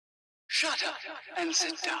Shut up and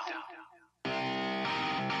sit down.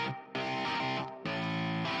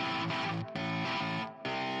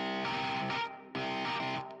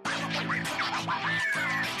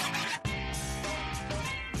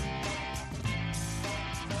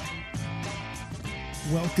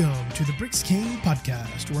 Welcome to the Bricks King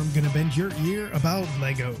podcast, where I'm going to bend your ear about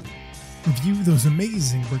Lego, review those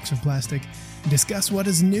amazing bricks of plastic, and discuss what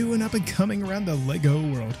is new and up and coming around the Lego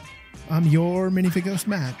world. I'm your minifigure host,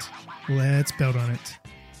 Matt. Let's build on it.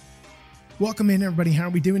 Welcome in, everybody. How are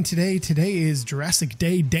we doing today? Today is Jurassic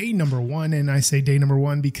Day, day number 1, and I say day number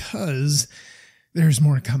 1 because there's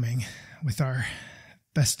more coming with our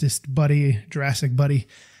bestest buddy, Jurassic buddy,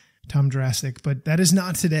 Tom Jurassic, but that is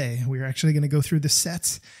not today. We're actually going to go through the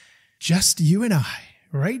sets, just you and I,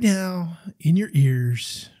 right now, in your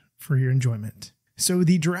ears for your enjoyment. So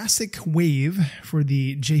the Jurassic Wave for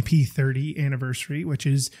the JP 30 anniversary, which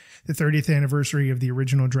is the 30th anniversary of the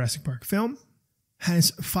original Jurassic Park film,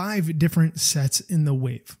 has 5 different sets in the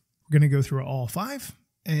wave. We're going to go through all 5,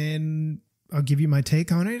 and I'll give you my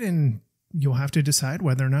take on it, and you'll have to decide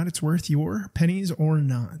whether or not it's worth your pennies or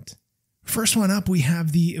not. First one up, we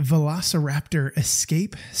have the Velociraptor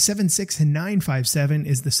Escape. 76957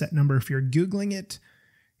 is the set number if you're Googling it.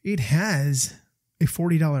 It has a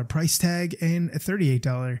 $40 price tag and a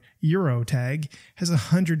 $38 Euro tag. Has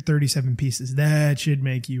 137 pieces. That should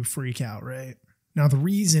make you freak out, right? Now, the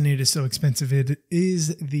reason it is so expensive, it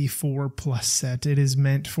is the 4+ set. It is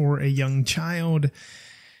meant for a young child.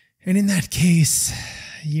 And in that case,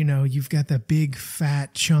 you know, you've got the big,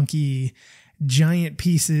 fat, chunky, giant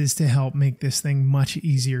pieces to help make this thing much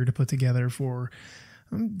easier to put together for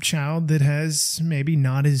a child that has maybe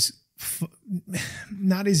not as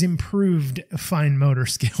improved fine motor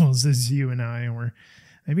skills as you and I, or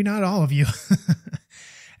maybe not all of you.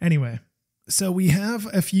 Anyway, so we have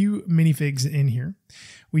a few minifigs in here.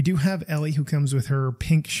 We do have Ellie, who comes with her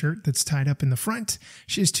pink shirt that's tied up in the front.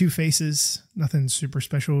 She has 2 faces, nothing super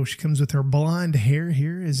special. She comes with her blonde hair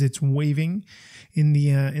here as it's waving in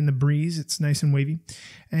the breeze. It's nice and wavy.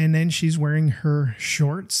 And then she's wearing her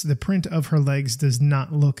shorts. The print of her legs does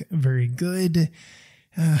not look very good.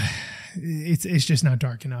 It's just not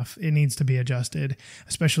dark enough. It needs to be adjusted,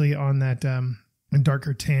 especially on that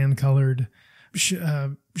darker tan colored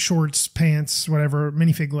shorts, pants, whatever,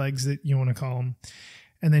 minifig legs that you want to call them.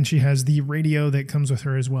 And then she has the radio that comes with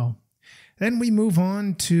her as well. Then we move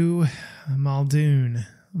on to Muldoon.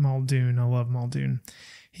 I love Muldoon.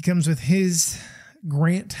 He comes with his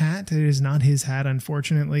Grant hat. It is not his hat,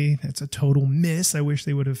 unfortunately. That's a total miss. I wish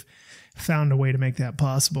they would have found a way to make that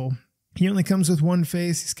possible. He only comes with one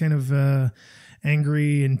face. He's kind of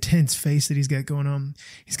angry, intense face that he's got going on.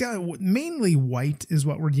 He's got mainly white is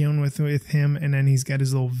what we're dealing with him. And then he's got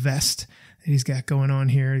his little vest that he's got going on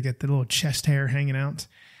here. He got the little chest hair hanging out.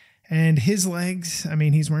 And his legs, I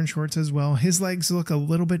mean, he's wearing shorts as well. His legs look a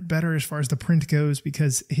little bit better as far as the print goes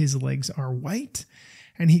because his legs are white.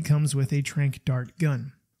 And he comes with a tranq dart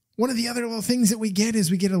gun. One of the other little things that we get is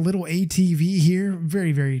we get a little ATV here.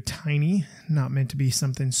 Very, very tiny. Not meant to be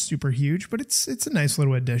something super huge, but it's a nice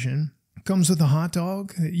little addition. Comes with a hot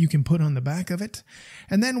dog that you can put on the back of it.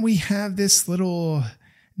 And then we have this little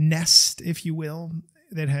nest, if you will,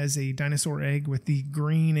 that has a dinosaur egg with the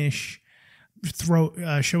greenish throat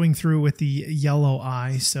showing through with the yellow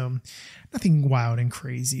eye. So nothing wild and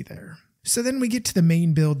crazy there. So then we get to the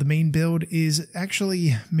main build. The main build is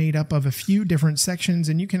actually made up of a few different sections,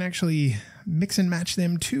 and you can actually mix and match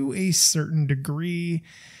them to a certain degree.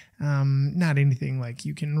 Not anything like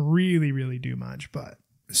you can really, really do much, but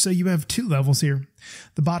so you have 2 levels here.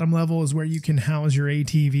 The bottom level is where you can house your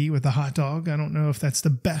ATV with a hot dog. I don't know if that's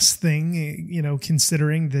the best thing, you know,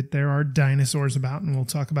 considering that there are dinosaurs about, and we'll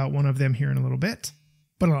talk about one of them here in a little bit.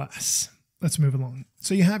 But alas, let's move along.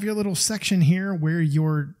 So you have your little section here where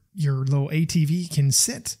your little ATV can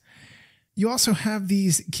sit. You also have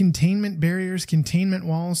these containment barriers, containment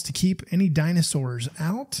walls to keep any dinosaurs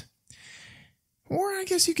out. Or I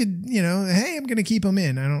guess you could, you know, hey, I'm going to keep them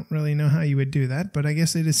in. I don't really know how you would do that, but I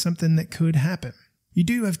guess it is something that could happen. You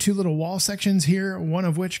do have 2 little wall sections here, one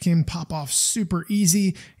of which can pop off super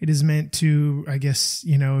easy. It is meant to, I guess,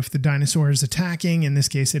 you know, if the dinosaur is attacking, in this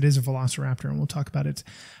case, it is a Velociraptor, and we'll talk about it.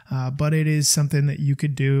 But it is something that you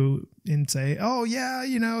could do and say, oh, yeah,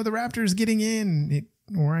 you know, the raptor's getting in.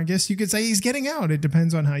 Or I guess you could say he's getting out. It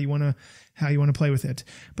depends on how you want to play with it.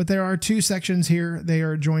 But there are 2 sections here. They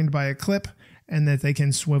are joined by a clip, and that they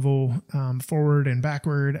can swivel forward and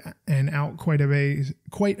backward and out quite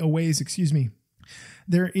a ways.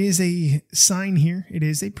 There is a sign here. It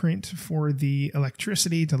is a print for the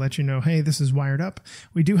electricity to let you know, hey, this is wired up.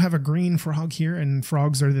 We do have a green frog here, and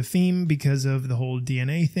frogs are the theme because of the whole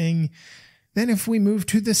DNA thing. Then if we move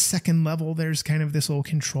to the second level, there's kind of this little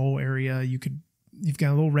control area. You've got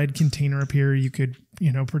a little red container up here. You could,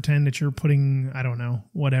 pretend that you're putting, I don't know,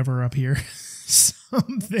 whatever up here.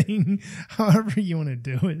 Something, however you want to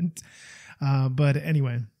do it. But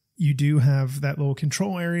anyway, you do have that little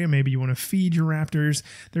control area. Maybe you want to feed your raptors.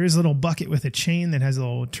 There is a little bucket with a chain that has a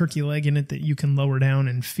little turkey leg in it that you can lower down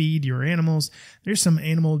and feed your animals. There's some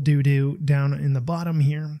animal doo-doo down in the bottom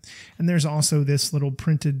here. And there's also this little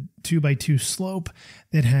printed 2x2 slope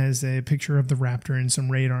that has a picture of the raptor and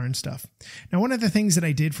some radar and stuff. Now, one of the things that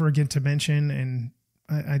I did forget to mention, and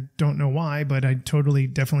I don't know why, but I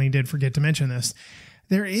definitely did forget to mention this.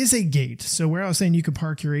 There is a gate. So where I was saying you could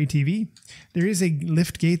park your ATV, there is a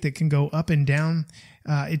lift gate that can go up and down.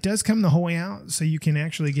 It does come the whole way out, so you can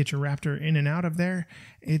actually get your raptor in and out of there.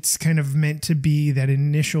 It's kind of meant to be that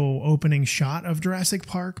initial opening shot of Jurassic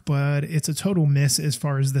Park, but it's a total miss as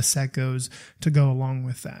far as the set goes to go along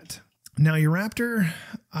with that. Now your raptor,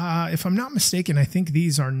 if I'm not mistaken, I think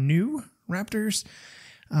these are new raptors.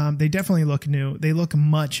 They definitely look new. They look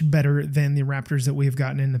much better than the raptors that we've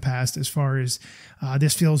gotten in the past as far as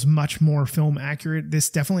this feels much more film accurate. This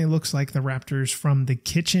definitely looks like the raptors from the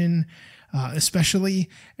kitchen, especially.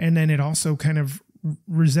 And then it also kind of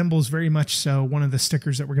resembles very much so one of the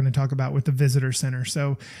stickers that we're going to talk about with the visitor center.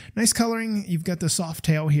 So nice coloring. You've got the soft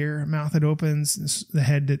tail here, mouth that opens, the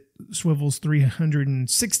head that swivels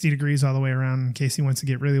 360 degrees all the way around in case he wants to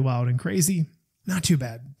get really wild and crazy. Not too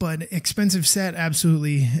bad, but expensive set,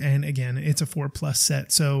 absolutely. And again, it's a 4+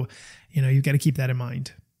 set, so you've got to keep that in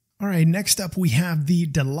mind. All right, next up we have the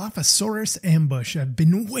Dilophosaurus ambush. I've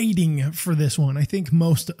been waiting for this one. I think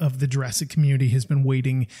most of the Jurassic community has been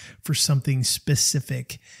waiting for something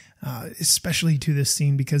specific, especially to this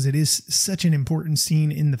scene because it is such an important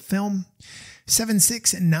scene in the film.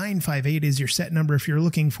 76958 is your set number if you're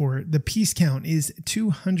looking for it. The piece count is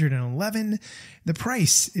 211. The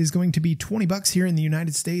price is going to be $20 here in the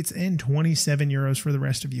United States and 27 euros for the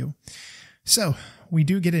rest of you. So we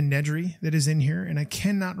do get a Nedry that is in here, and I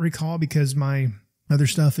cannot recall because my other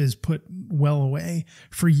stuff is put well away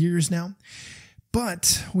for years now.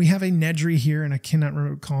 But we have a Nedry here, and I cannot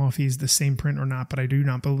recall if he's the same print or not, but I do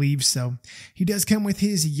not believe so. He does come with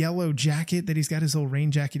his yellow jacket that he's got, his little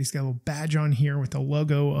rain jacket. He's got a little badge on here with the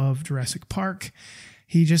logo of Jurassic Park.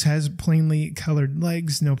 He just has plainly colored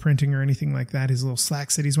legs, no printing or anything like that. His little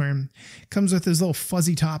slacks that he's wearing. Comes with his little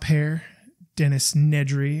fuzzy top hair, Dennis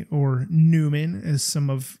Nedry, or Newman, as some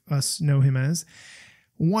of us know him as.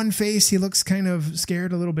 One face, he looks kind of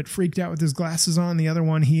scared, a little bit freaked out with his glasses on. The other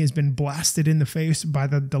one, he has been blasted in the face by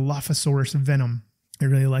the Dilophosaurus venom. I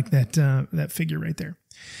really like that figure right there.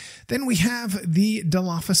 Then we have the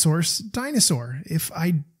Dilophosaurus dinosaur. If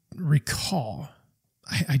I recall,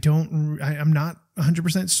 I'm not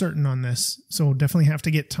 100% certain on this, so we'll definitely have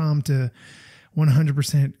to get Tom to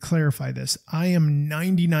 100% clarify this. I am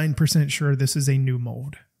 99% sure this is a new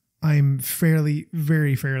mold. I'm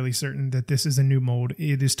very fairly certain that this is a new mold.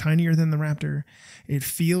 It is tinier than the raptor. It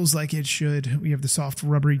feels like it should. We have the soft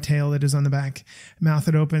rubbery tail that is on the back. Mouth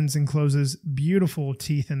that opens and closes. Beautiful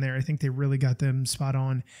teeth in there. I think they really got them spot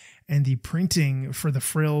on. And the printing for the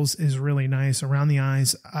frills is really nice around the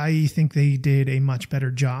eyes. I think they did a much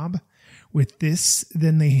better job with this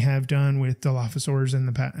than they have done with Dilophosaurs in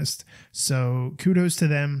the past. So kudos to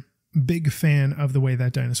them. Big fan of the way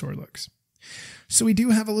that dinosaur looks. So we do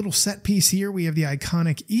have a little set piece here. We have the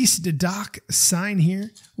iconic East Dock sign here.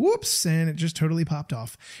 Whoops, and it just totally popped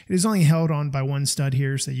off. It is only held on by one stud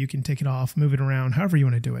here, so you can take it off, move it around, however you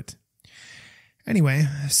want to do it. Anyway,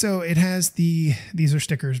 so it has these are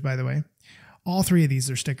stickers, by the way. All three of these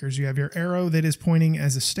are stickers. You have your arrow that is pointing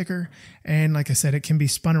as a sticker, and like I said, it can be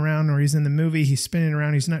spun around, or he's in the movie, he's spinning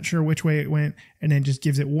around, he's not sure which way it went, and then just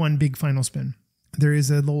gives it one big final spin. There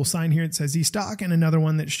is a little sign here that says East Dock, and another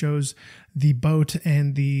one that shows the boat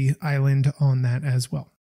and the island on that as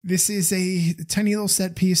well. This is a tiny little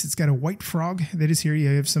set piece. It's got a white frog that is here. You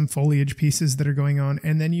have some foliage pieces that are going on,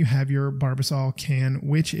 and then you have your Barbasol can,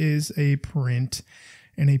 which is a print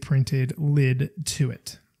and a printed lid to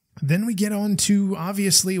it. Then we get on to,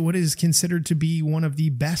 obviously, what is considered to be one of the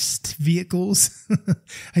best vehicles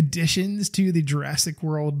additions to the Jurassic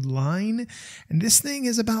World line. And this thing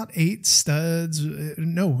is about 8 studs.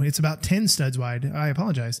 No, it's about 10 studs wide. I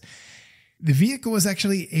apologize. The vehicle is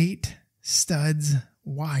actually 8 studs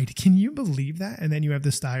wide. Can you believe that? And then you have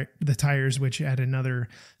the tires, which add another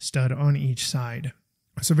stud on each side.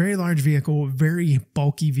 So very large vehicle, very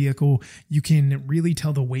bulky vehicle. You can really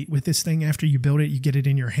tell the weight with this thing after you build it. You get it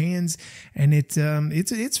in your hands, and it's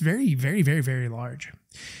very, very, very, very large.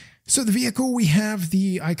 So the vehicle, we have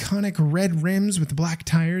the iconic red rims with the black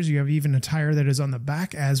tires. You have even a tire that is on the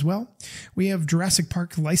back as well. We have Jurassic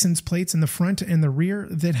Park license plates in the front and the rear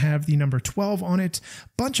that have the number 12 on it.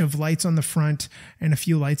 Bunch of lights on the front and a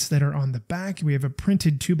few lights that are on the back. We have a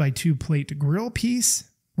printed 2x2 plate grille piece,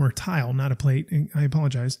 or tile, not a plate. I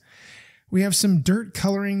apologize. We have some dirt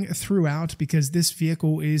coloring throughout because this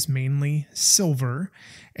vehicle is mainly silver.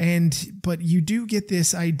 But you do get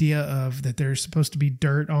this idea of that there's supposed to be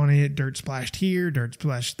dirt on it, dirt splashed here, dirt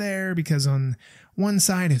splashed there, because on one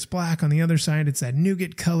side it's black, on the other side it's that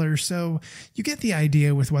nougat color. So you get the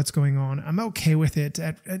idea with what's going on. I'm okay with it.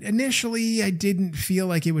 Initially, I didn't feel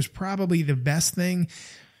like it was probably the best thing.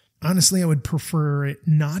 Honestly, I would prefer it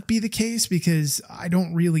not be the case because I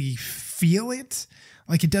don't really feel it.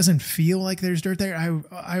 Like, it doesn't feel like there's dirt there.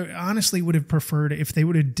 I honestly would have preferred if they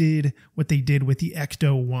would have did what they did with the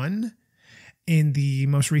Ecto-1 in the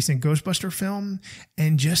most recent Ghostbuster film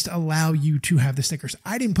and just allow you to have the stickers.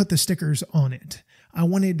 I didn't put the stickers on it. I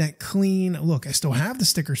wanted that clean look. I still have the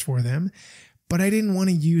stickers for them, but I didn't want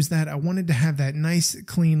to use that. I wanted to have that nice,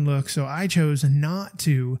 clean look, so I chose not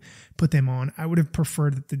to put them on. I would have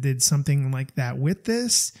preferred that they did something like that with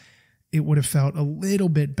this. It would have felt a little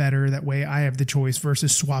bit better. That way I have the choice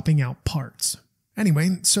versus swapping out parts.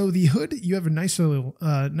 Anyway, so the hood, you have a nice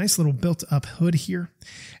little built-up hood here,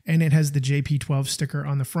 and it has the JP12 sticker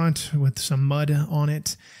on the front with some mud on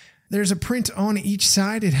it. There's a print on each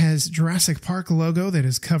side. It has Jurassic Park logo that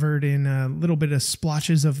is covered in a little bit of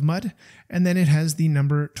splotches of mud, and then it has the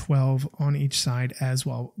number 12 on each side as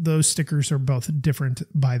well. Those stickers are both different,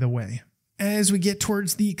 by the way. As we get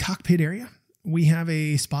towards the cockpit area, we have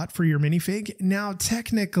a spot for your minifig. Now,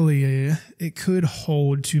 technically, it could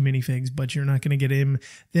hold 2 minifigs, but you're not going to get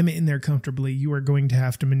them in there comfortably. You are going to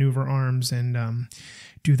have to maneuver arms and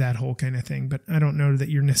do that whole kind of thing. But I don't know that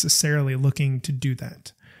you're necessarily looking to do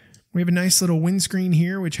that. We have a nice little windscreen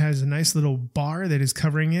here, which has a nice little bar that is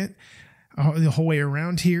covering it the whole way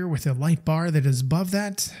around here with a light bar that is above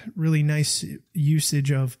that. Really nice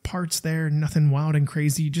usage of parts there. Nothing wild and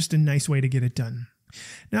crazy, just a nice way to get it done.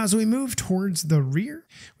 Now, as we move towards the rear,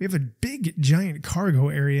 we have a big, giant cargo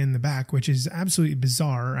area in the back, which is absolutely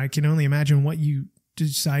bizarre. I can only imagine what you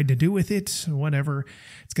decide to do with it, whatever.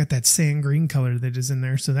 It's got that sand green color that is in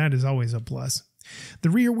there, so that is always a plus. The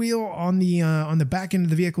rear wheel on the back end of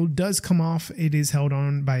the vehicle does come off. It is held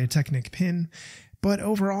on by a Technic pin. But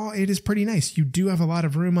overall, it is pretty nice. You do have a lot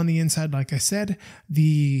of room on the inside, like I said.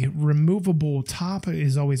 The removable top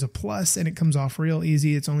is always a plus, and it comes off real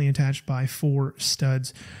easy. It's only attached by 4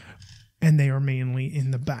 studs, and they are mainly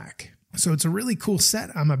in the back. So it's a really cool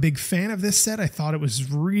set. I'm a big fan of this set. I thought it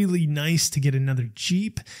was really nice to get another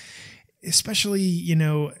Jeep, especially,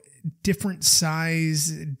 different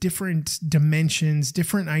size, different dimensions,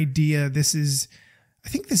 different idea. I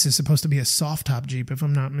think this is supposed to be a soft top Jeep, if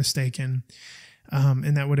I'm not mistaken.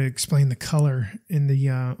 And that would explain the color in the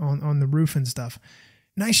on the roof and stuff.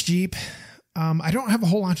 Nice Jeep. I don't have a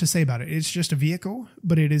whole lot to say about it. It's just a vehicle,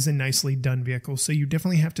 but it is a nicely done vehicle. So you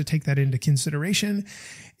definitely have to take that into consideration.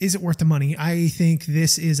 Is it worth the money? I think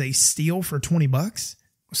this is a steal for $20.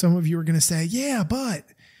 Some of you are going to say, yeah, but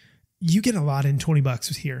you get a lot in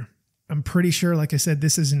 $20 here. I'm pretty sure, like I said,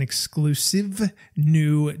 this is an exclusive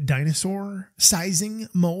new dinosaur sizing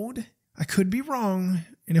mold. I could be wrong.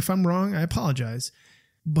 And if I'm wrong, I apologize.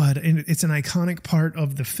 But it's an iconic part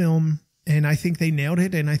of the film, and I think they nailed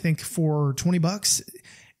it. And I think for $20,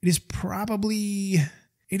 it is probably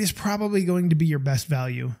going to be your best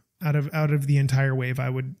value out of the entire wave. I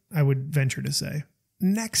would venture to say.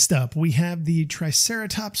 Next up, we have the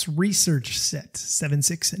Triceratops Research Set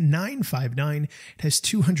 76959. It has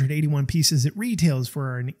 281 pieces. It retails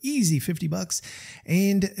for an easy $50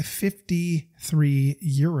 and 53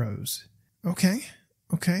 euros. Okay.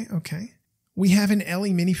 We have an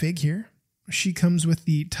Ellie minifig here. She comes with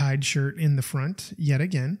the tied shirt in the front yet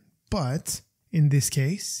again, but in this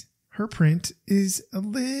case, her print is a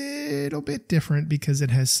little bit different because it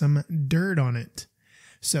has some dirt on it.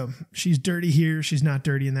 So she's dirty here. She's not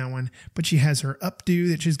dirty in that one, but she has her updo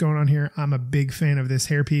that she's going on here. I'm a big fan of this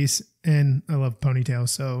hairpiece, and I love ponytails,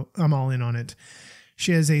 so I'm all in on it.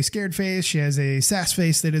 She has a scared face. She has a sass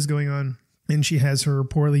face that is going on, and she has her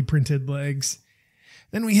poorly printed legs.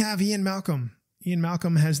 Then we have Ian Malcolm. Ian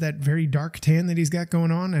Malcolm has that very dark tan that he's got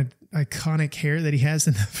going on, an iconic hair that he has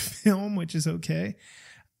in the film, which is okay.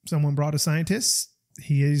 Someone brought a scientist.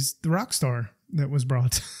 He is the rock star that was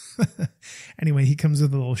brought. Anyway, he comes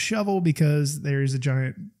with a little shovel because there's a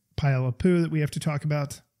giant pile of poo that we have to talk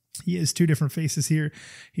about. He has two different faces here.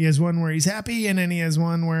 He has one where he's happy, and then he has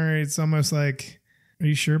one where it's almost like, are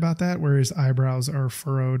you sure about that? Where his eyebrows are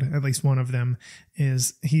furrowed. At least one of them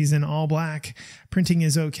is. He's in all black. Printing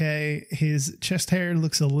is okay. His chest hair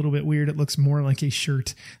looks a little bit weird. It looks more like a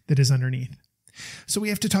shirt that is underneath. So we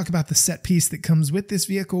have to talk about the set piece that comes with this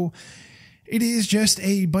vehicle. It is just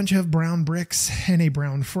a bunch of brown bricks and a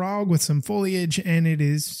brown frog with some foliage, and it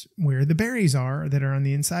is where the berries are that are on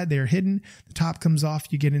the inside. They are hidden. The top comes off.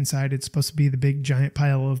 You get inside. It's supposed to be the big giant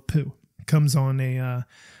pile of poo. It comes on a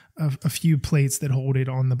few plates that hold it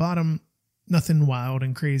on the bottom. Nothing wild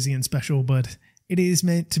and crazy and special, but it is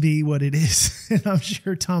meant to be what it is. And I'm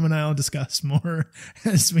sure Tom and I will discuss more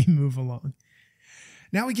as we move along.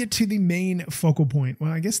 Now we get to the main focal point.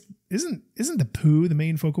 Well, I guess isn't the poo the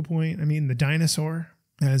main focal point? I mean, the dinosaur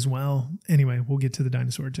as well. Anyway, we'll get to the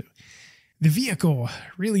dinosaur too. The vehicle,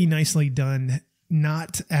 really nicely done.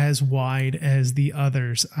 Not as wide as the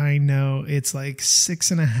others. I know it's like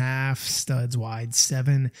 6.5 studs wide,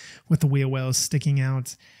 7 with the wheel wells sticking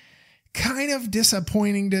out. Kind of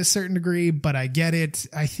disappointing to a certain degree, but I get it.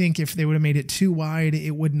 I think if they would have made it too wide,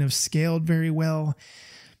 it wouldn't have scaled very well.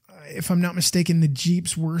 If I'm not mistaken, the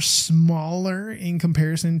Jeeps were smaller in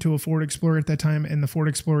comparison to a Ford Explorer at that time, and the Ford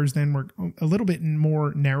Explorers then were a little bit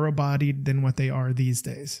more narrow-bodied than what they are these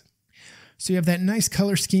days. So you have that nice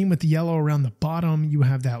color scheme with the yellow around the bottom. You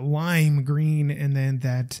have that lime green and then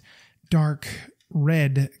that dark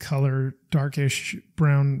red color, darkish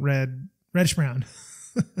brown, reddish brown.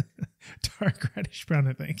 Dark reddish brown,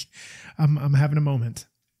 I think. I'm having a moment.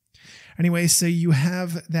 Anyway, so you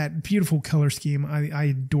have that beautiful color scheme. I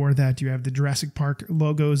adore that. You have the Jurassic Park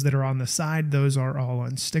logos that are on the side. Those are all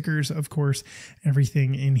on stickers, of course.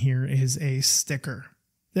 Everything in here is a sticker.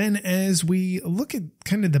 Then as we look at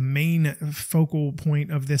kind of the main focal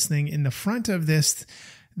point of this thing, in the front of this,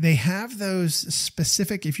 they have those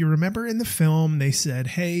specific, if you remember in the film, they said,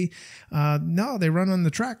 hey, no, they run on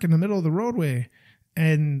the track in the middle of the roadway.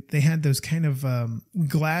 And they had those kind of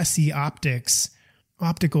glassy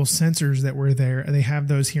optical sensors that were there. They have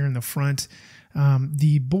those here in the front.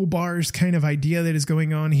 The bull bars kind of idea that is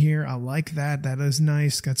going on here. I like that. That is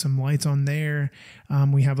nice. Got some lights on there.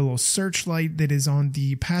 We have a little searchlight that is on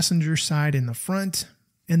the passenger side in the front.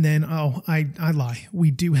 And then, I lie. We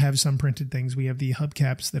do have some printed things. We have the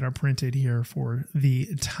hubcaps that are printed here for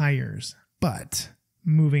the tires. But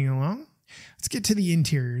moving along, let's get to the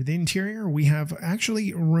interior. The interior, we have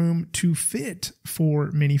actually room to fit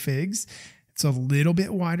 4 minifigs. It's a little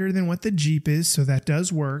bit wider than what the Jeep is, so that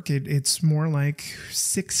does work. It's more like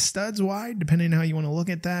 6 studs wide, depending on how you want to look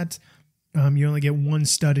at that. You only get 1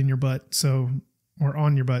 stud in your butt, or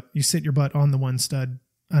on your butt. You sit your butt on the 1 stud.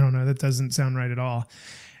 I don't know. That doesn't sound right at all.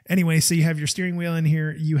 Anyway, so you have your steering wheel in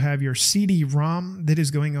here. You have your CD-ROM that is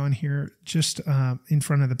going on here just in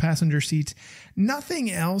front of the passenger seat. Nothing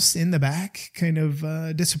else in the back. Kind of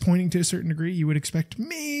disappointing to a certain degree. You would expect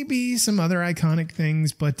maybe some other iconic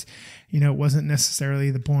things, but it wasn't necessarily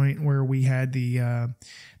the point where we had the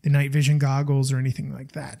night vision goggles or anything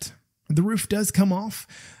like that. The roof does come off.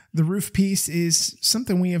 The roof piece is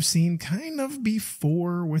something we have seen kind of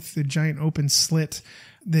before with the giant open slit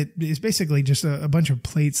that is basically just a bunch of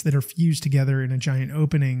plates that are fused together in a giant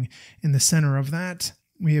opening in the center of that.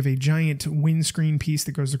 We have a giant windscreen piece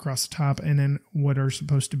that goes across the top and then what are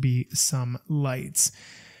supposed to be some lights.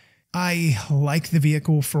 I like the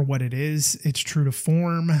vehicle for what it is. It's true to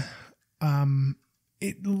form.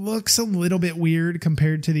 It looks a little bit weird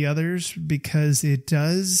compared to the others because it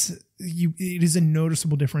is a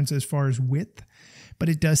noticeable difference as far as width, but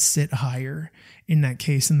it does sit higher. In that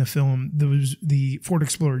case, in the film, the Ford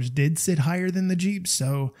Explorers did sit higher than the Jeep.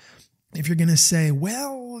 So if you're going to say,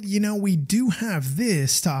 well, we do have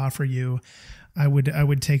this to offer you, I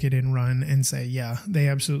would take it and run and say, yeah, they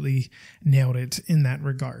absolutely nailed it in that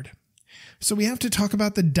regard. So we have to talk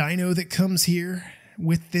about the dyno that comes here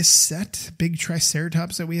with this set, big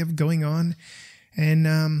Triceratops that we have going on, and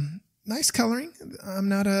nice coloring.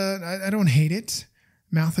 I don't hate it.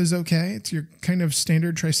 Mouth is okay. It's your kind of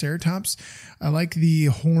standard Triceratops. I like the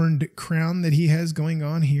horned crown that he has going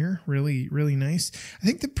on here. Really, really nice. I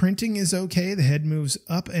think the printing is okay. The head moves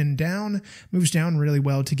up and down, moves down really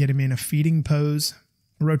well to get him in a feeding pose.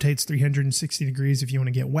 Rotates 360 degrees if you want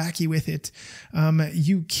to get wacky with it.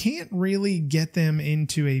 You can't really get them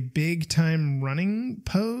into a big time running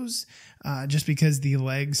pose just because the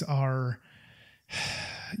legs are,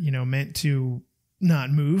 meant to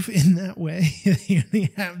not move in that way. You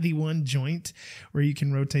only have the one joint where you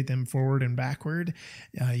can rotate them forward and backward.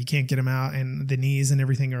 You can't get them out and the knees and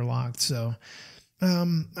everything are locked. So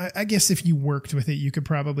I guess if you worked with it, you could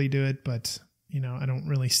probably do it, but I don't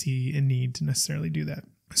really see a need to necessarily do that.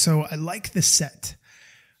 So I like the set.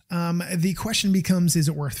 The question becomes, is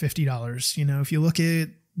it worth $50? If you look at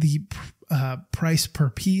the price per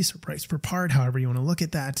piece or price per part, however you want to look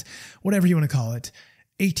at that, whatever you want to call it,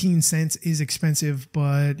 18 cents is expensive,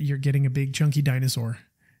 but you're getting a big chunky dinosaur.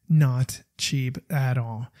 Not cheap at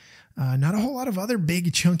all. Not a whole lot of other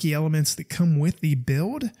big chunky elements that come with the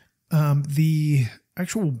build. The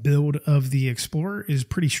actual build of the Explorer is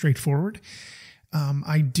pretty straightforward.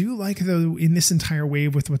 I do like, though, in this entire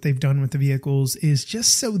wave with what they've done with the vehicles is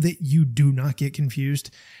just so that you do not get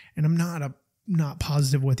confused. And I'm not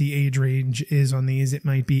positive what the age range is on these. It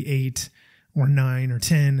might be 8 or 9 or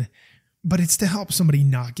 10, but it's to help somebody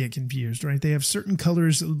not get confused, right? They have certain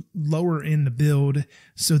colors lower in the build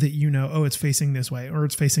so that it's facing this way or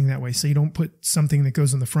it's facing that way. So you don't put something that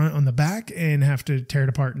goes on the front on the back and have to tear it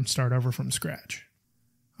apart and start over from scratch.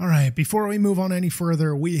 All right, before we move on any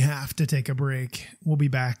further, we have to take a break. We'll be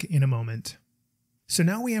back in a moment. So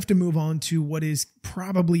now we have to move on to what is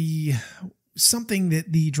probably something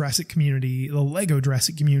that the Lego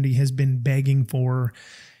Jurassic community has been begging for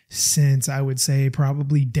since, I would say,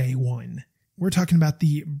 probably day one. We're talking about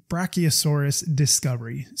the Brachiosaurus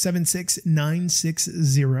Discovery.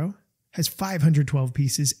 76960 has 512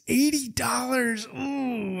 pieces, $80.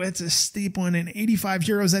 Ooh, that's a steep one. And 85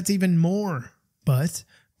 euros, that's even more. But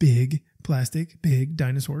big plastic, big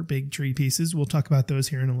dinosaur, big tree pieces. We'll talk about those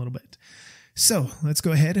here in a little bit. So let's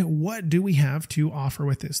go ahead. What do we have to offer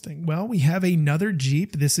with this thing? Well, we have another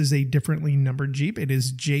Jeep. This is a differently numbered Jeep. It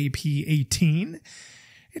is JP18.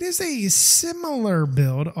 It is a similar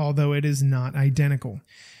build, although it is not identical.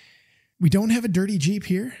 We don't have a dirty Jeep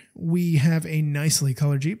here. We have a nicely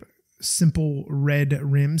colored Jeep. Simple red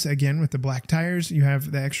rims, again, with the black tires. You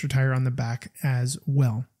have the extra tire on the back as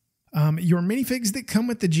well. Your minifigs that come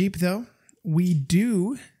with the Jeep, though, we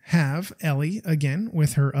do have Ellie, again,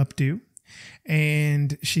 with her updo.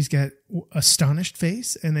 And she's got astonished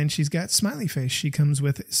face, and then she's got smiley face. She comes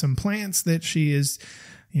with some plants that she is,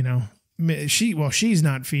 she's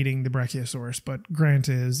not feeding the Brachiosaurus, but Grant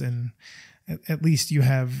is, and at least you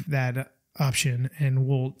have that option. And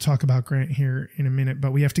we'll talk about Grant here in a minute,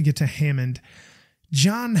 but we have to get to Hammond.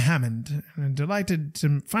 John Hammond. I'm delighted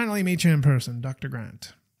to finally meet you in person, Dr.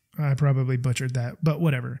 Grant. I probably butchered that, but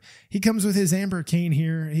whatever. He comes with his amber cane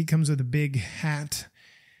here. He comes with a big hat.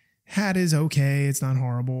 Hat is okay. It's not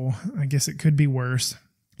horrible. I guess it could be worse.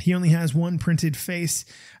 He only has one printed face.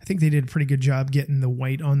 I think they did a pretty good job getting the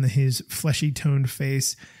white on his fleshy toned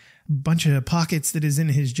face. Bunch of pockets that is in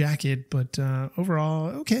his jacket, but overall,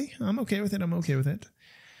 okay. I'm okay with it.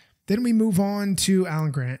 Then we move on to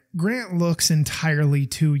Alan Grant. Grant looks entirely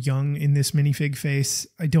too young in this minifig face.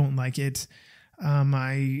 I don't like it.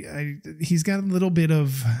 He's got a little bit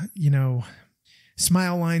of,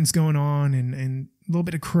 smile lines going on and a little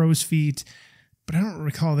bit of crow's feet, but I don't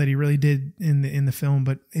recall that he really did in the film,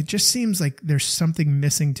 but it just seems like there's something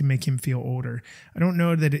missing to make him feel older. I don't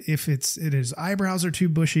know that if his eyebrows are too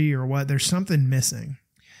bushy or what, there's something missing.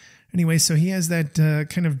 Anyway, so he has that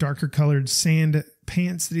kind of darker colored sand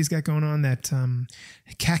pants that he's got going on, that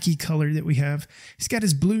khaki color that we have. He's got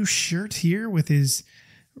his blue shirt here with his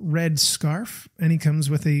red scarf, and he comes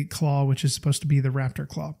with a claw, which is supposed to be the raptor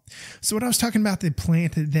claw. So what I was talking about, the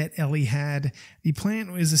plant that Ellie had, the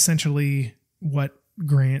plant is essentially what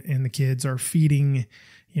Grant and the kids are feeding,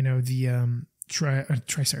 the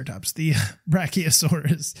Triceratops, the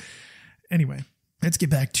Brachiosaurus. Anyway, let's get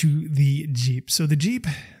back to the Jeep. So the Jeep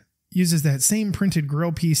uses that same printed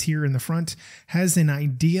grill piece here in the front, has an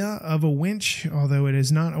idea of a winch, although it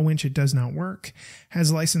is not a winch, it does not work, has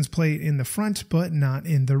a license plate in the front, but not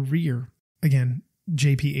in the rear. Again,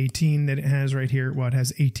 JP18 that it has right here, it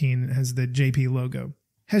has 18, it has the JP logo.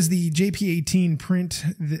 Has the JP18 print,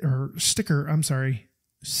 or sticker,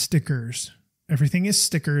 stickers. Everything is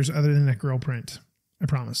stickers other than that grill print, I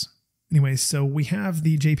promise. Anyway, so we have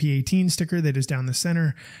the JP18 sticker that is down the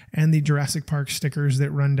center and the Jurassic Park stickers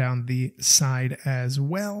that run down the side as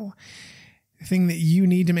well. The thing that you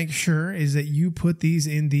need to make sure is that you put these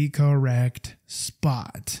in the correct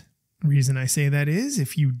spot. The reason I say that is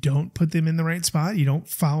if you don't put them in the right spot, you don't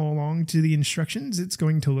follow along to the instructions, it's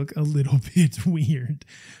going to look a little bit weird.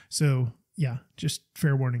 So yeah, just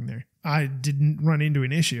fair warning there. I didn't run into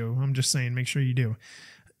an issue. I'm just saying make sure you do.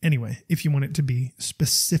 Anyway, if you want it to be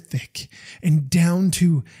specific and down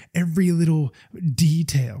to every little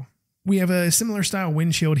detail. We have a similar style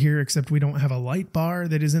windshield here, except we don't have a light bar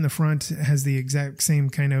that is in the front. It has the exact same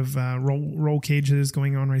kind of roll cage that is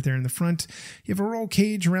going on right there in the front. You have a roll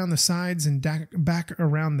cage around the sides and back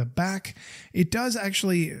around the back. It does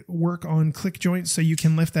actually work on click joints, so you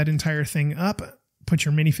can lift that entire thing up. put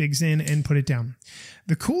your minifigs in and put it down.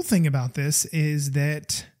 The cool thing about this is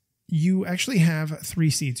that you actually have 3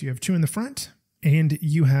 seats. You have 2 in the front and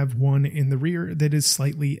you have 1 in the rear that is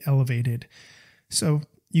slightly elevated. So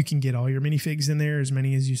you can get all your minifigs in there, as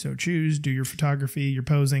many as you so choose, do your photography, your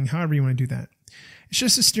posing, however you want to do that. It's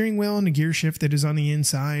just a steering wheel and a gear shift that is on the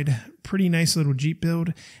inside. Pretty nice little Jeep build.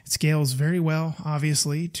 It scales very well,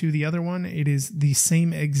 obviously, to the other one. It is the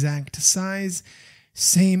same exact size,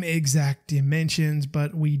 same exact dimensions,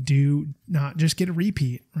 but we do not just get a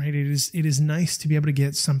repeat, right? It is nice to be able to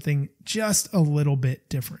get something just a little bit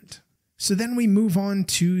different. So then we move on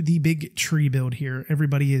to the big tree build here.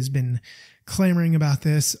 Everybody has been clamoring about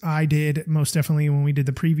this. I did most definitely when we did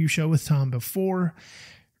the preview show with Tom before.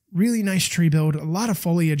 Really nice tree build. A lot of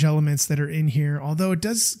foliage elements that are in here, although it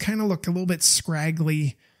does kind of look a little bit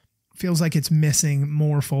scraggly. Feels like it's missing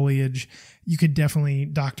more foliage. You could definitely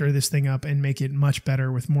doctor this thing up and make it much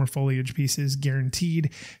better with more foliage pieces,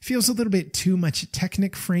 guaranteed. Feels a little bit too much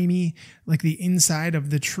Technic framey, like the inside of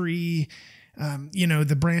the tree,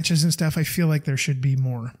 the branches and stuff. I feel like there should be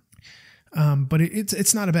more. But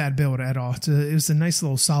it's not a bad build at all. It's a nice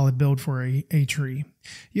little solid build for a tree.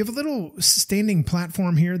 You have a little standing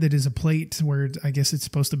platform here that is a plate where I guess it's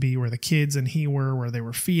supposed to be where the kids and he were, where they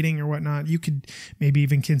were feeding or whatnot. You could maybe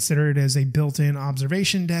even consider it as a built-in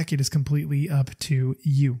observation deck. It is completely up to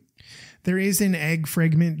you. There is an egg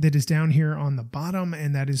fragment that is down here on the bottom,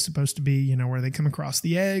 and that is supposed to be, where they come across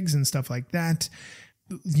the eggs and stuff like that.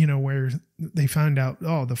 Where they found out,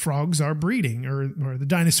 the frogs are breeding or the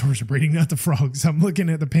dinosaurs are breeding, not the frogs. I'm looking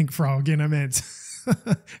at the pink frog and I meant,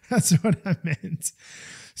 that's what I meant.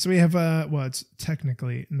 So we have, it's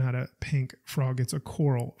technically not a pink frog. It's a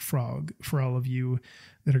coral frog for all of you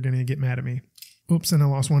that are going to get mad at me. Oops. And I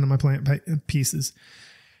lost one of my plant pieces.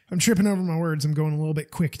 I'm tripping over my words. I'm going a little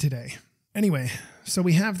bit quick today. Anyway, so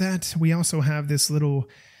we have that. We also have this little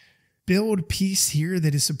build piece here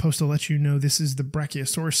that is supposed to let you know this is the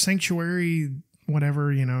Brachiosaurus sanctuary,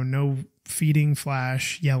 whatever, no feeding,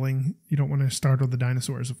 flash, yelling. You don't want to startle the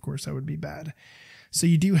dinosaurs, of course, that would be bad. So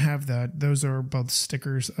you do have that. Those are both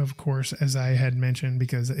stickers, of course, as I had mentioned,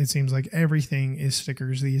 because it seems like everything is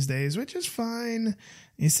stickers these days, which is fine.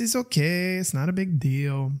 This is okay. It's not a big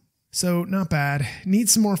deal. So not bad.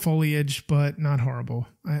 Needs some more foliage, but not horrible.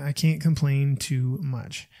 I can't complain too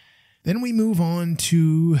much. Then we move on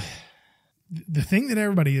to the thing that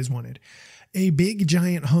everybody has wanted, a big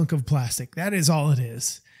giant hunk of plastic. That is all it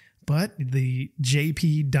is. But the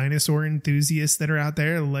JP dinosaur enthusiasts that are out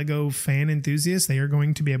there, Lego fan enthusiasts, they are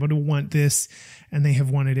going to be able to want this, and they have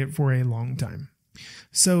wanted it for a long time.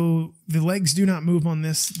 So the legs do not move on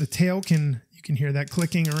this. The tail you can hear that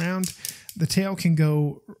clicking around. The tail can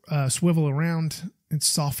go swivel around. It's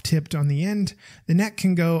soft tipped on the end. The neck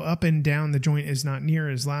can go up and down. The joint is not near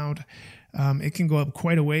as loud. It can go up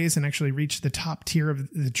quite a ways and actually reach the top tier of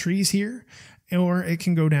the trees here, or it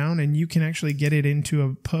can go down and you can actually get it into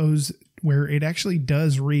a pose where it actually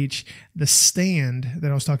does reach the stand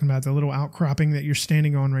that I was talking about, the little outcropping that you're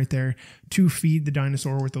standing on right there to feed the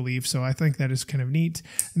dinosaur with the leaf. So I think that is kind of neat.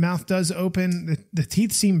 The mouth does open. The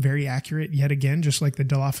teeth seem very accurate yet again, just like the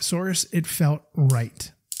Dilophosaurus. It felt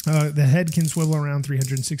right. The head can swivel around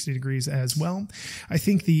 360 degrees as well. I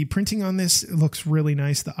think the printing on this looks really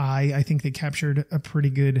nice. The eye, I think they captured a pretty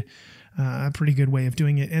good way of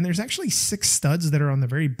doing it. And there's actually 6 studs that are on the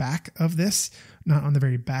very back of this, not on the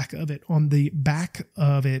very back of it, on the back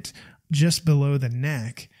of it, just below the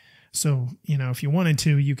neck. So, if you wanted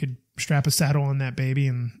to, you could strap a saddle on that baby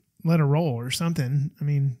and let it roll or something. I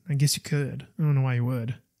mean, I guess you could. I don't know why you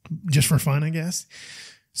would. Just for fun, I guess.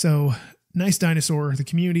 So, nice dinosaur. The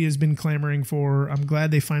community has been clamoring for. I'm glad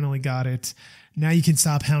they finally got it. Now you can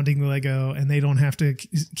stop hounding Lego and they don't have to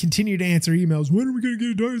continue to answer emails. When are we going to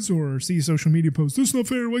get a dinosaur? Or see social media posts. This is not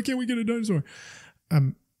fair. Why can't we get a dinosaur?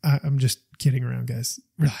 I'm just kidding around, guys.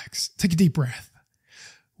 Relax. Take a deep breath.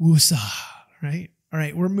 Woosah. Right? All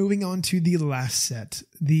right. We're moving on to the last set.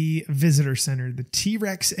 The Visitor Center. The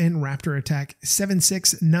T-Rex and Raptor Attack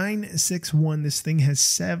 76961. This thing has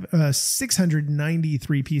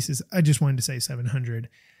 693 pieces. I just wanted to say 700.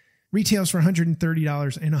 Retails for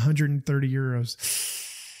 $130 and 130 euros.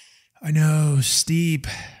 I know, steep.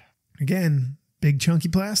 Again, big chunky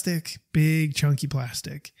plastic.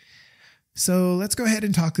 So let's go ahead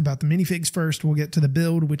and talk about the minifigs first. We'll get to the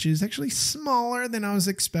build, which is actually smaller than I was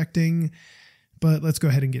expecting, but let's go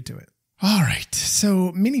ahead and get to it. All right,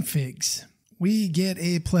 so minifigs. We get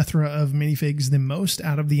a plethora of minifigs, the most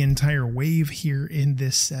out of the entire wave here in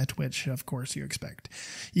this set, which of course you expect.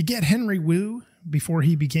 You get Henry Wu before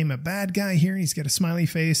he became a bad guy here. He's got a smiley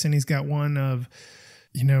face and he's got one of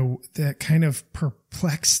that kind of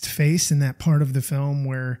perplexed face in that part of the film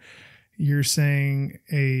where you're saying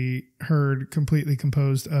a herd completely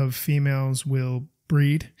composed of females will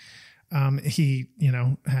breed. He,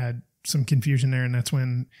 had some confusion there, and that's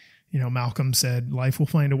when, Malcolm said, life will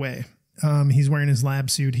find a way. He's wearing his lab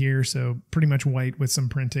suit here, so pretty much white with some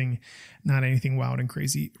printing, not anything wild and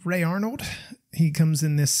crazy. Ray Arnold, he comes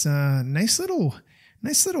in this nice little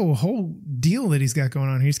whole deal that he's got going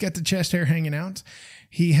on. He's got the chest hair hanging out.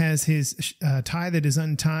 He has his tie that is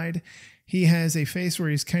untied. He has a face where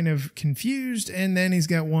he's kind of confused, and then he's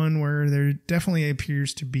got one where there definitely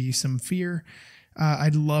appears to be some fear. I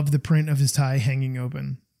love the print of his tie hanging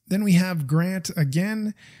open. Then we have Grant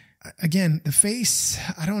again. Again, the face,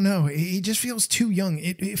 I don't know. It just feels too young.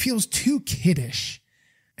 It feels too kiddish.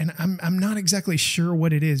 And I'm not exactly sure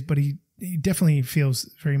what it is, but he definitely feels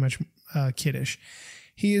very much kiddish.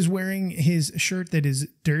 He is wearing his shirt that is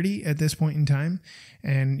dirty at this point in time.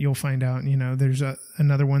 And you'll find out, there's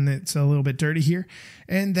another one that's a little bit dirty here.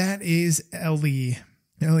 And that is Ellie.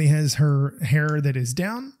 Ellie has her hair that is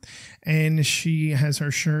down, and she has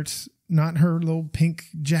her shirt, not her little pink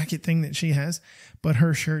jacket thing that she has, but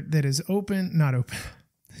her shirt that is not open.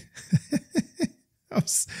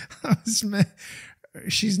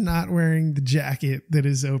 She's not wearing the jacket that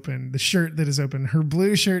is open, the shirt that is open. Her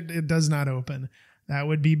blue shirt, it does not open. That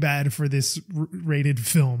would be bad for this rated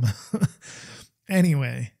film.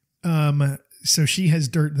 Anyway, so she has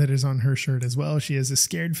dirt that is on her shirt as well. She has a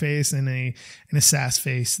scared face and a sass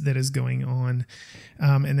face that is going on.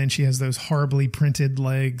 And then she has those horribly printed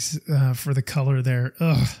legs for the color there.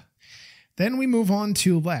 Ugh. Then we move on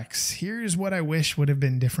to Lex. Here's what I wish would have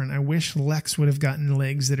been different. I wish Lex would have gotten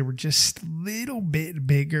legs that were just a little bit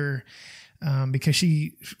bigger because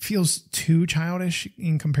she feels too childish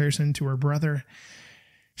in comparison to her brother.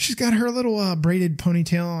 She's got her little braided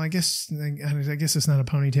ponytail. I guess it's not a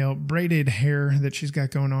ponytail. Braided hair that she's got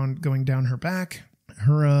going down her back.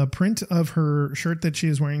 Her print of her shirt that she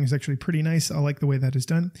is wearing is actually pretty nice. I like the way that is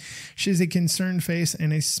done. She has a concerned face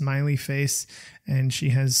and a smiley face, and she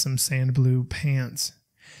has some sand blue pants.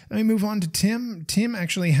 Let me move on to Tim. Tim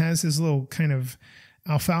actually has his little kind of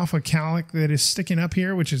alfalfa calic that is sticking up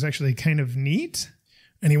here, which is actually kind of neat.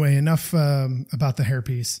 Anyway, enough about the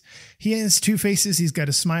hairpiece. He has two faces. He's got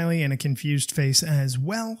a smiley and a confused face as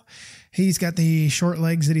well. He's got the short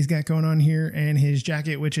legs that he's got going on here and his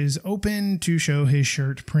jacket, which is open to show his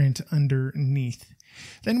shirt print underneath.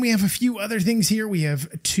 Then we have a few other things here. We have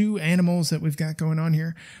two animals that we've got going on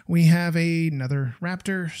here. We have another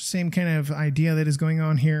raptor, same kind of idea that is going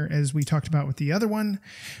on here as we talked about with the other one.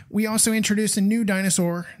 We also introduced a new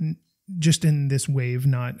dinosaur, just in this wave,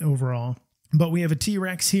 not overall. But we have a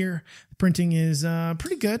T-Rex here. The printing is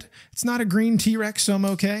pretty good. It's not a green T-Rex, so I'm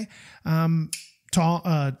okay.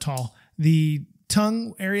 Tall. The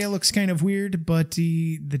tongue area looks kind of weird, but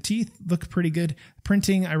the teeth look pretty good.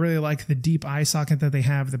 Printing, I really like the deep eye socket that they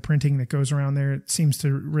have. The printing that goes around there, it seems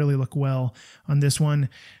to really look well on this one.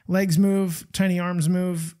 Legs move, tiny arms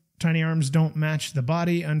move. Tiny arms don't match the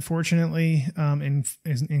body, unfortunately.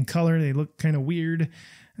 In color, they look kind of weird.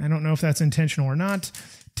 I don't know if that's intentional or not.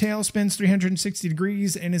 Tail spins 360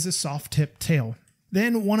 degrees and is a soft tip tail.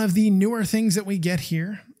 Then one of the newer things that we get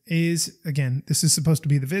here is, again, this is supposed to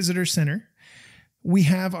be the visitor center. We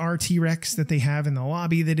have our T-Rex that they have in the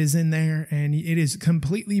lobby that is in there, and it is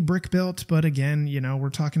completely brick built. But again, we're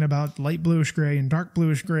talking about light bluish gray and dark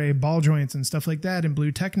bluish gray ball joints and stuff like that, and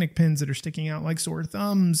blue Technic pins that are sticking out like sore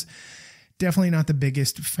thumbs. Definitely not the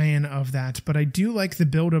biggest fan of that, but I do like the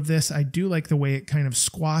build of this. I do like the way it kind of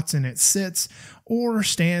squats and it sits or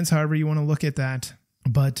stands, however you want to look at that.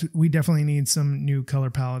 But we definitely need some new color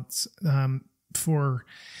palettes for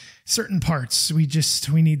certain parts. We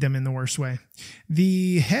need them in the worst way.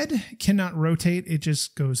 The head cannot rotate. It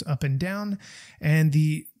just goes up and down, and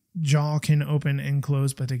the jaw can open and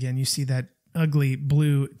close. But again, you see that ugly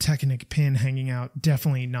blue Technic pin hanging out.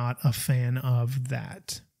 Definitely not a fan of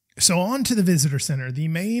that. So on to the visitor center, the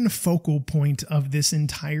main focal point of this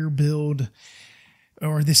entire build,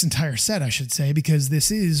 or this entire set, I should say, because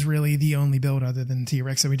this is really the only build other than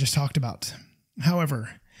T-Rex that we just talked about.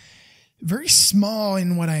 However, very small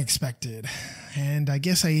in what I expected. And I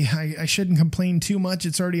guess I shouldn't complain too much.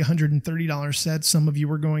 It's already a $130 set. Some of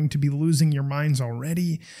you are going to be losing your minds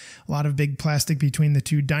already. A lot of big plastic between the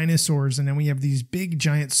two dinosaurs. And then we have these big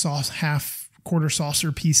giant half-quarter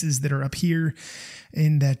saucer pieces that are up here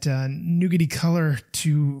in that nougaty color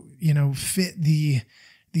to, fit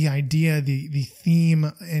the idea, the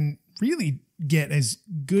theme, and really get as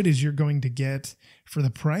good as you're going to get for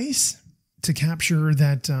the price to capture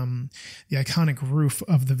that the iconic roof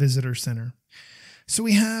of the visitor center. So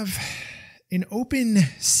we have an open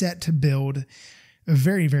set build, a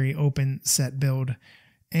very, very open set build.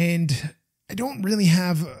 And I don't really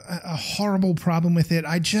have a horrible problem with it.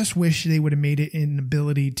 I just wish they would have made it an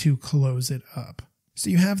ability to close it up. So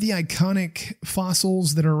you have the iconic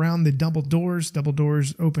fossils that are around the double doors. Double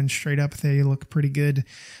doors open straight up. They look pretty good.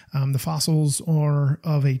 The fossils are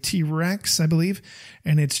of a T-Rex, I believe,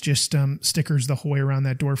 and it's just stickers the whole way around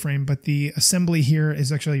that door frame. But the assembly here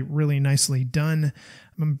is actually really nicely done.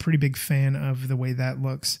 I'm a pretty big fan of the way that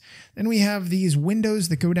looks. Then we have these windows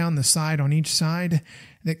that go down the side on each side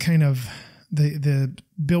that kind of, the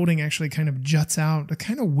building actually kind of juts out,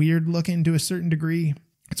 kind of weird looking to a certain degree.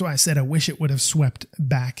 That's why I said I wish it would have swept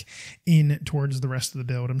back in towards the rest of the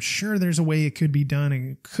build. I'm sure there's a way it could be done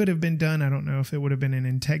and it could have been done. I don't know if it would have been an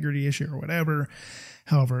integrity issue or whatever.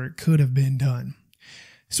 However, it could have been done.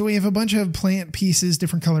 So we have a bunch of plant pieces,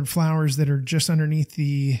 different colored flowers that are just underneath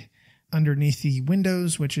the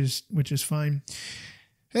windows, which is fine.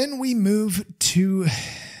 Then we move to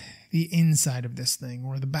the inside of this thing,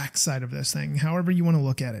 or the back side of this thing, however you want to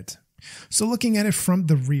look at it. So looking at it from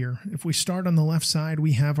the rear, if we start on the left side,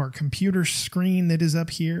 we have our computer screen that is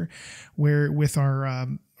up here, where with our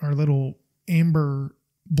little amber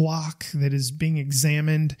block that is being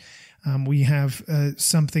examined. We have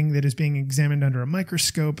something that is being examined under a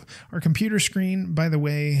microscope. Our computer screen, by the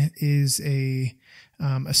way, is a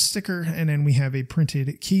sticker, and then we have a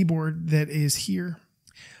printed keyboard that is here.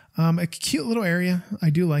 A cute little area. I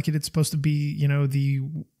do like it. It's supposed to be,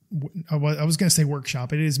 I was going to say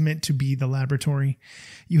workshop. It is meant to be the laboratory.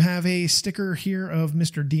 You have a sticker here of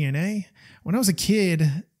Mr. DNA. When I was a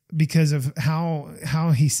kid, because of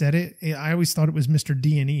how he said it, I always thought it was Mr.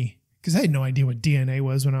 D&E, because I had no idea what DNA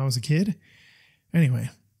was when I was a kid. Anyway,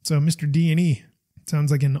 so Mr. D&E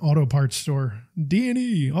sounds like an auto parts store.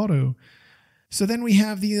 D&E Auto. So then we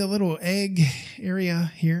have the little egg area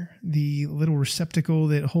here, the little receptacle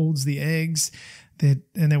that holds the eggs, and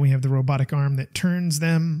then we have the robotic arm that turns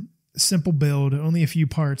them. Simple build, only a few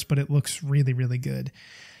parts, but it looks really, really good.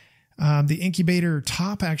 The incubator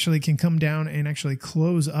top actually can come down and actually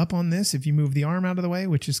close up on this if you move the arm out of the way,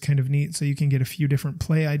 which is kind of neat, so you can get a few different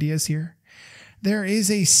play ideas here. There is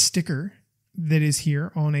a sticker that is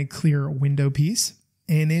here on a clear window piece.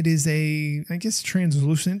 And it is a, I guess,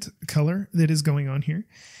 translucent color that is going on here.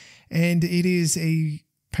 And it is a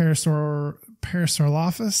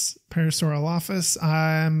Parasaurolophus.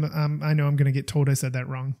 I know I'm going to get told I said that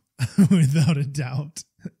wrong, without a doubt.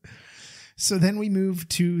 So then we move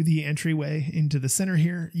to the entryway into the center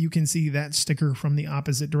here. You can see that sticker from the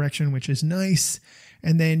opposite direction, which is nice.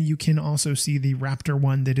 And then you can also see the raptor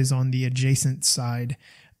one that is on the adjacent side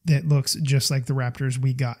that looks just like the raptors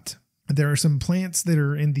we got. There are some plants that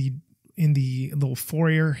are in the little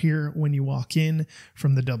foyer here when you walk in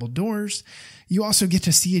from the double doors. You also get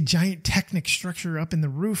to see a giant Technic structure up in the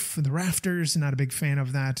roof, the rafters. Not a big fan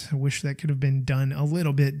of that. I wish that could have been done a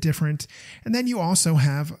little bit different. And then you also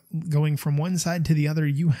have, going from one side to the other,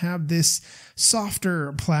 you have this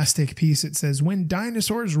softer plastic piece. It says, "When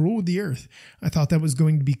dinosaurs ruled the earth." I thought that was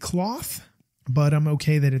going to be cloth, but I'm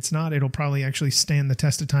okay that it's not. It'll probably actually stand the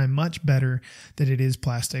test of time much better that it is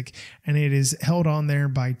plastic. And it is held on there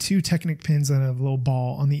by two Technic pins and a little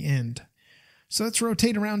ball on the end. So let's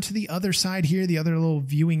rotate around to the other side here, the other little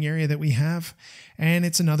viewing area that we have. And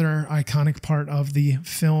it's another iconic part of the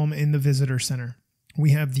film in the visitor center.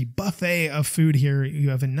 We have the buffet of food here.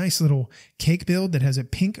 You have a nice little cake build that has a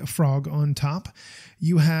pink frog on top.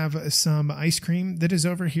 You have some ice cream that is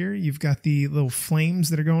over here. You've got the little flames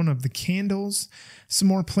that are going of the candles. Some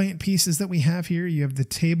more plant pieces that we have here. You have the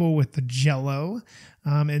table with the Jell-O,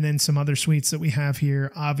 and then some other sweets that we have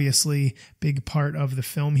here. Obviously, big part of the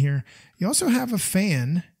film here. You also have a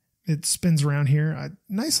fan that spins around here. A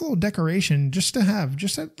nice little decoration just to have,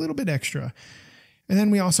 just a little bit extra. And then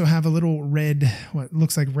we also have a little red, what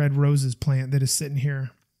looks like red roses plant that is sitting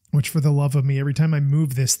here, which for the love of me, every time I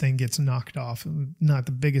move this thing gets knocked off. I'm not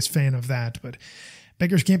the biggest fan of that, but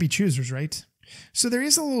beggars can't be choosers, right? So there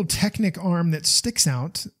is a little Technic arm that sticks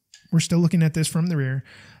out. We're still looking at this from the rear,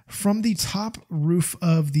 from the top roof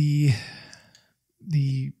of the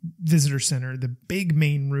visitor center, the big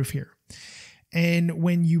main roof here. And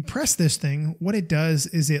when you press this thing, what it does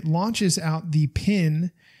is it launches out the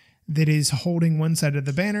pin that is holding one side of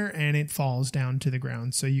the banner, and it falls down to the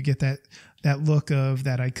ground. So you get that look of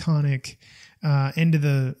that iconic end of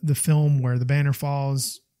the film where the banner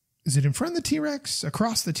falls. Is it in front of the T-Rex?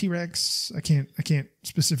 Across the T-Rex? I can't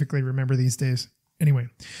specifically remember these days. Anyway,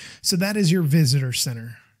 so that is your visitor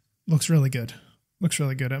center. Looks really good. Looks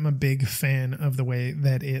really good. I'm a big fan of the way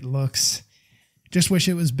that it looks. Just wish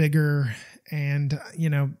it was bigger And,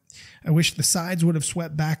 I wish the sides would have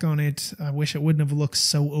swept back on it. I wish it wouldn't have looked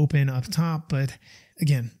so open up top. But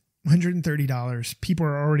again, $130. People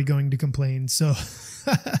are already going to complain. So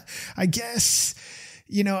I guess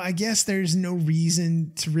there's no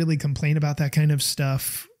reason to really complain about that kind of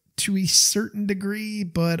stuff to a certain degree,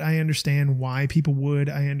 but I understand why people would.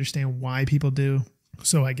 I understand why people do.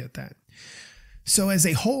 So I get that. So as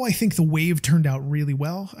a whole, I think the wave turned out really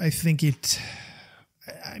well. I think it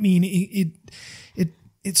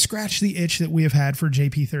scratched the itch that we have had for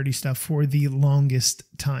JP30 stuff for the longest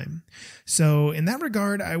time. So in that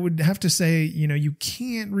regard, I would have to say, you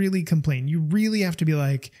can't really complain. You really have to be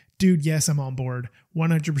like, dude, yes, I'm on board.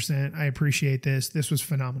 100%. I appreciate this. This was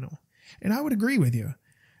phenomenal. And I would agree with you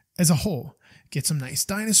as a whole. Get some nice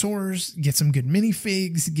dinosaurs, get some good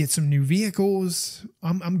minifigs, get some new vehicles.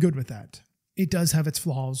 I'm good with that. It does have its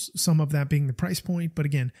flaws, some of that being the price point. But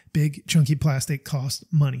again, big chunky plastic costs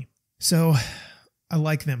money. So I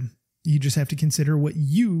like them. You just have to consider what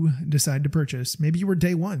you decide to purchase. Maybe you were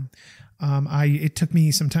day one. It took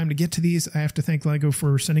me some time to get to these. I have to thank LEGO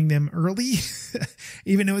for sending them early,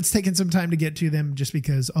 even though it's taken some time to get to them just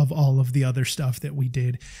because of all of the other stuff that we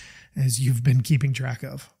did, as you've been keeping track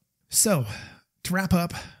of. So to wrap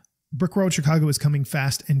up, Brick World Chicago is coming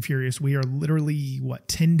fast and furious. We are literally,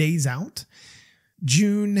 10 days out?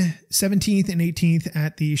 June 17th and 18th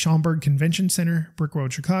at the Schaumburg Convention Center. Brick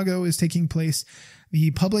World Chicago is taking place.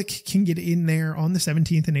 The public can get in there on the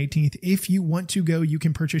 17th and 18th. If you want to go, you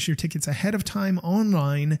can purchase your tickets ahead of time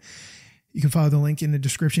online. You can follow the link in the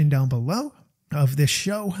description down below of this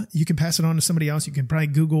show. You can pass it on to somebody else. You can probably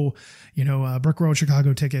Google, Brick World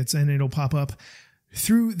Chicago tickets, and it'll pop up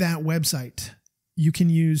through that website. You can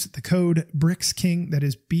use the code BRICKSKING. That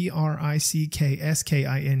is BRICKSKING.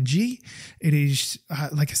 It is,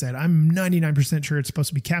 like I said, I'm 99% sure it's supposed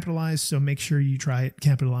to be capitalized, so make sure you try it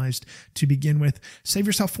capitalized to begin with. Save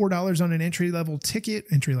yourself $4 on an entry-level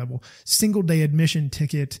single-day admission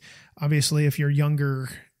ticket. Obviously, if you're younger,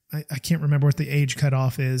 I can't remember what the age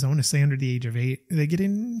cutoff is. I want to say under the age of 8. They get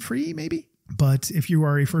in free, maybe? But if you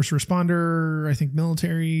are a first responder, I think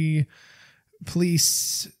military,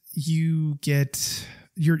 police, you get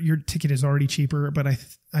your ticket is already cheaper, but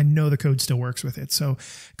I know the code still works with it. So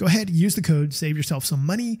go ahead, use the code, save yourself some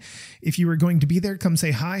money. If you are going to be there, come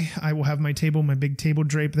say hi. I will have my big table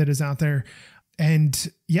drape that is out there.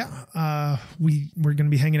 And we're going to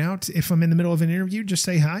be hanging out. If I'm in the middle of an interview, just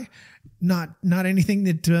say hi. Not anything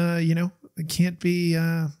that, can't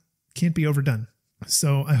be overdone.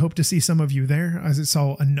 So I hope to see some of you there, as I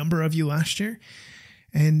saw a number of you last year.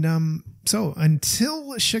 And so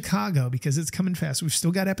until Chicago, because it's coming fast, we've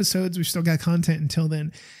still got episodes, we've still got content until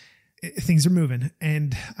then, things are moving.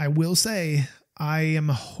 And I will say, I am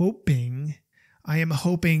hoping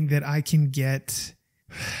that I can get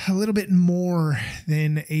a little bit more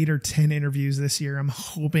than 8 or 10 interviews this year. I'm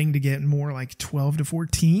hoping to get more like 12 to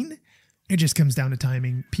 14. It just comes down to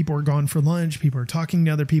timing. People are gone for lunch. People are talking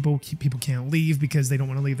to other people. People can't leave because they don't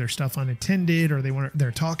want to leave their stuff unattended, or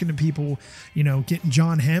they're talking to people, getting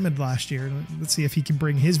John Hammond last year. Let's see if he can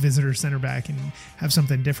bring his visitor center back and have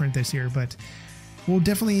something different this year, but we'll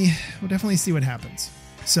definitely see what happens.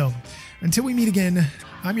 So until we meet again,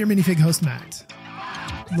 I'm your minifig host, Matt.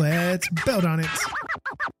 Let's build on it.